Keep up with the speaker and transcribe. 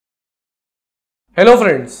Hello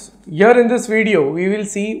friends, here in this video we will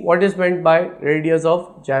see what is meant by radius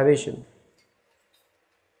of gyration.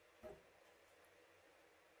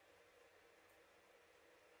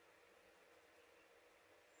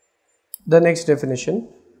 The next definition.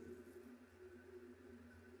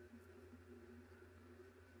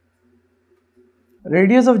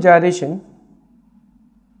 Radius of gyration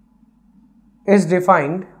is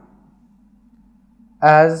defined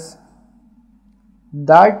as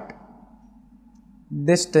that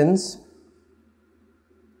distance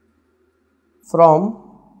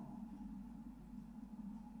from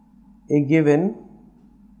a given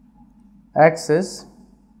axis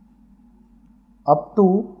up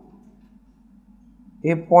to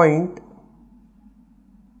a point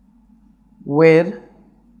where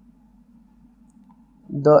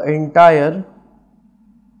the entire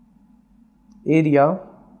area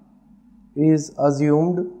is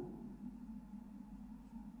assumed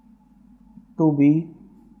to be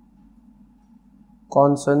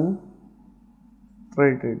concentrated.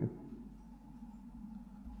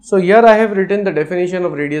 So here I have written the definition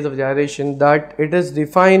of radius of gyration, that it is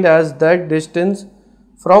defined as that distance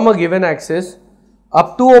from a given axis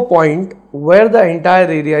up to a point where the entire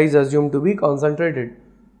area is assumed to be concentrated.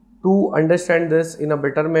 To understand this in a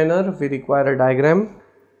better manner, we require a diagram.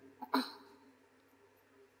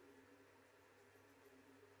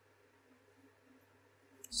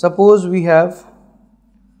 Suppose we have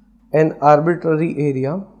an arbitrary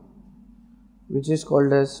area which is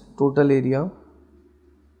called as total area,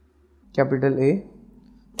 capital A.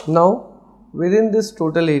 Now within this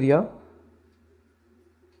total area,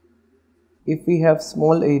 if we have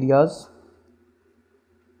small areas,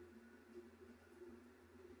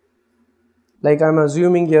 like I am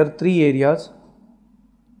assuming here three areas,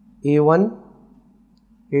 A1,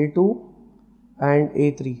 A2 and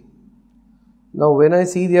A3. Now when I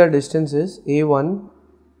see their distances A1,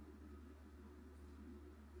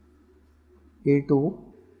 A2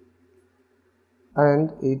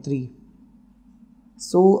 and A3,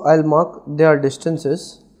 so I'll mark their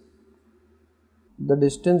distances. The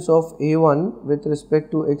distance of A1 with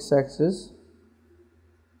respect to x-axis,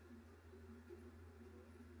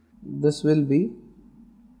 this will be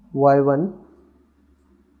y1,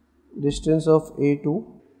 distance of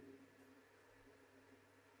A2,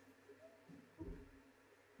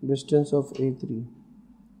 distance of A3,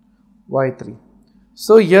 y3.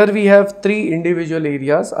 So here we have three individual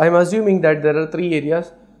areas. I am assuming that there are three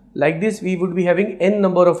areas. Like this we would be having n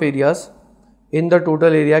number of areas in the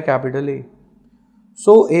total area capital A.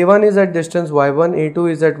 So A1 is at distance y1,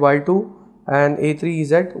 A2 is at y2 and A3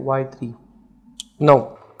 is at y3.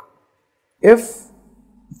 Now if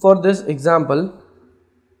for this example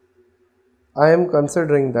I am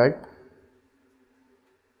considering that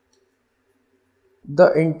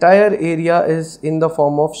the entire area is in the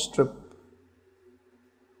form of strip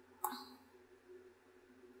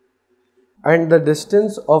and the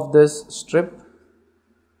distance of this strip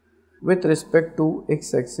with respect to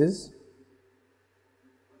x-axis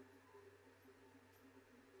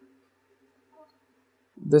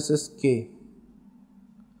this is k.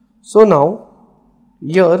 So now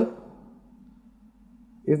here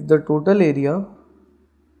if the total area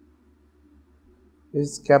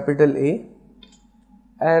is capital A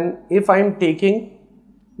and if I am taking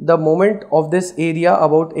the moment of this area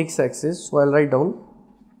about x-axis, so I will write down,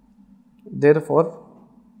 therefore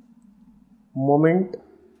moment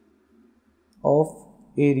of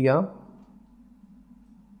area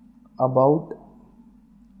about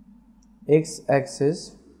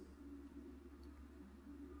x-axis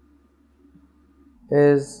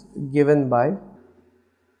is given by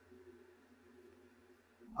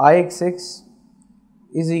Ixx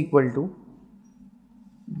is equal to,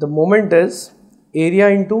 the moment is area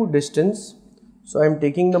into distance, so I am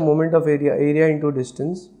taking the moment of area into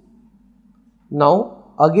distance.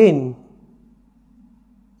 Now again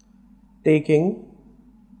taking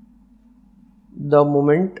the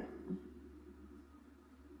moment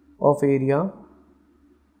of area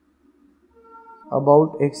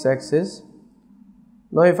about x-axis.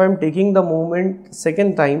 Now if I am taking the moment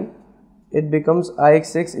second time, it becomes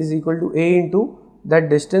Ixx is equal to A into that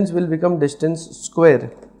distance will become distance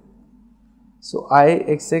square. So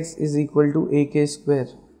Ixx is equal to AK square.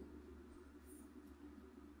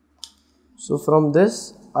 So from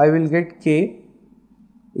this I will get K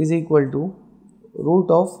is equal to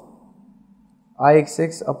root of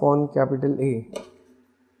Ixx upon capital A.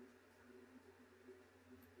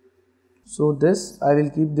 So this I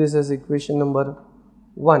will keep this as equation number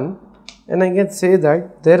 1 and I can say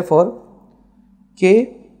that therefore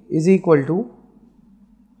K is equal to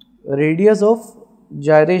radius of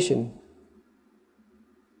gyration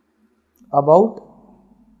about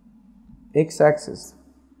x-axis.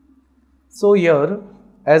 So here,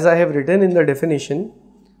 as I have written in the definition,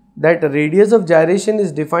 that radius of gyration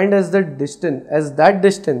is defined as that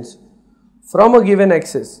distance from a given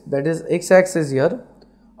axis, that is x-axis here,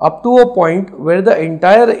 up to a point where the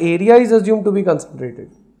entire area is assumed to be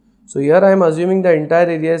concentrated. So here I am assuming the entire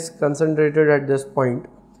area is concentrated at this point,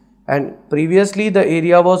 and previously the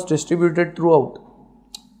area was distributed throughout.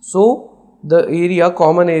 So the area,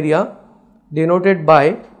 common area, denoted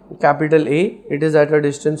by capital A, it is at a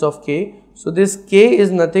distance of k. So this k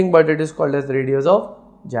is nothing but it is called as radius of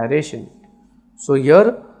gyration. So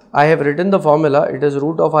here I have written the formula, it is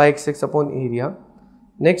root of Ix upon area.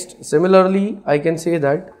 Next, similarly I can say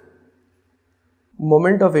that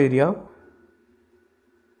moment of area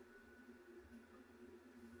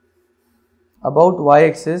about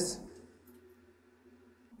y-axis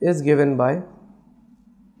is given by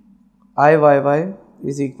Iyy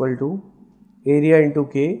is equal to area into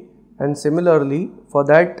k, and similarly for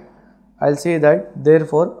that I'll say that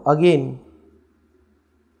therefore again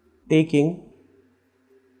taking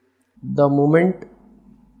the moment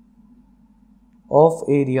of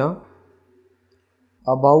area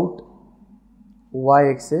about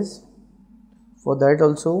y-axis, for that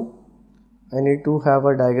also I need to have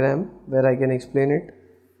a diagram where I can explain it.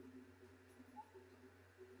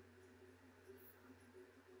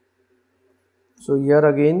 So here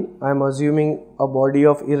again I am assuming a body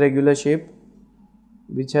of irregular shape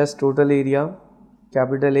which has total area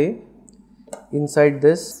capital A. Inside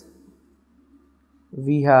this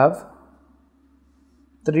we have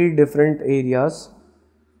three different areas.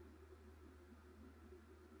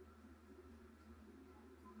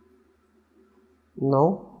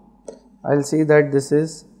 Now I'll say that this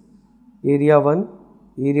is area 1,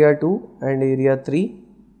 area 2 and area 3.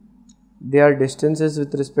 They are distances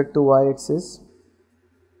with respect to y-axis.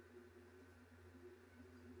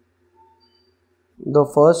 The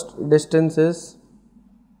first distance is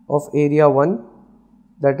of area 1,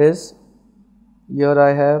 that is here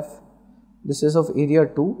I have, this is of area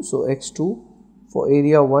 2, so x2. For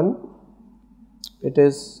area 1 it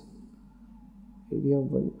is area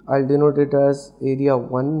 1, I'll denote it as area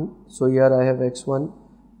 1, so here I have x1.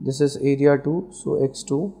 This is area 2, so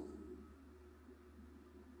x2,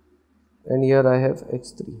 and here I have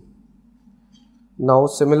x3. Now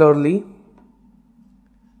similarly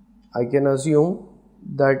I can assume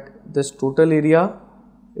that this total area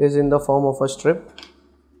is in the form of a strip,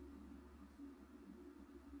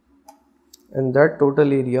 and that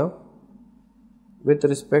total area with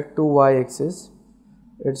respect to y-axis,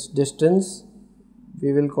 its distance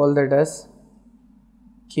we will call that as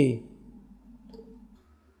k.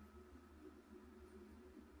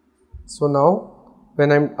 So now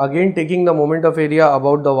when I am again taking the moment of area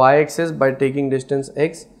about the y-axis by taking distance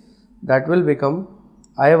x, that will become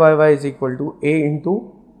Iyy is equal to a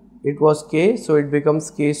into, it was k, so it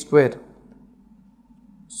becomes k square.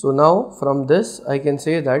 So now from this I can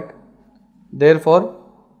say that therefore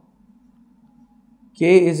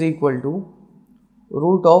k is equal to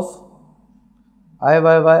root of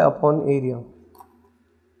Iyy upon area.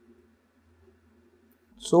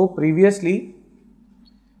 So previously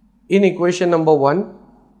in equation number 1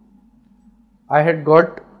 I had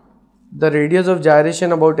got the radius of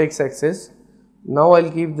gyration about x-axis. Now I'll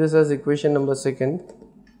keep this as equation number 2,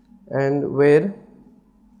 and where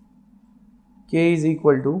k is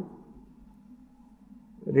equal to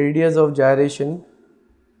radius of gyration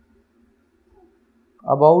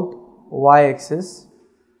about y-axis,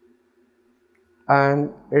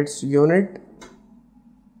 and its unit,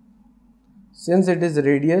 since it is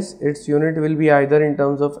radius, its unit will be either in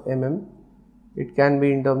terms of mm, it can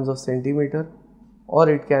be in terms of centimeter, or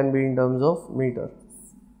it can be in terms of meter.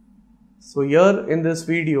 So here in this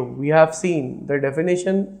video we have seen the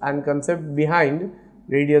definition and concept behind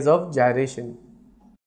radius of gyration.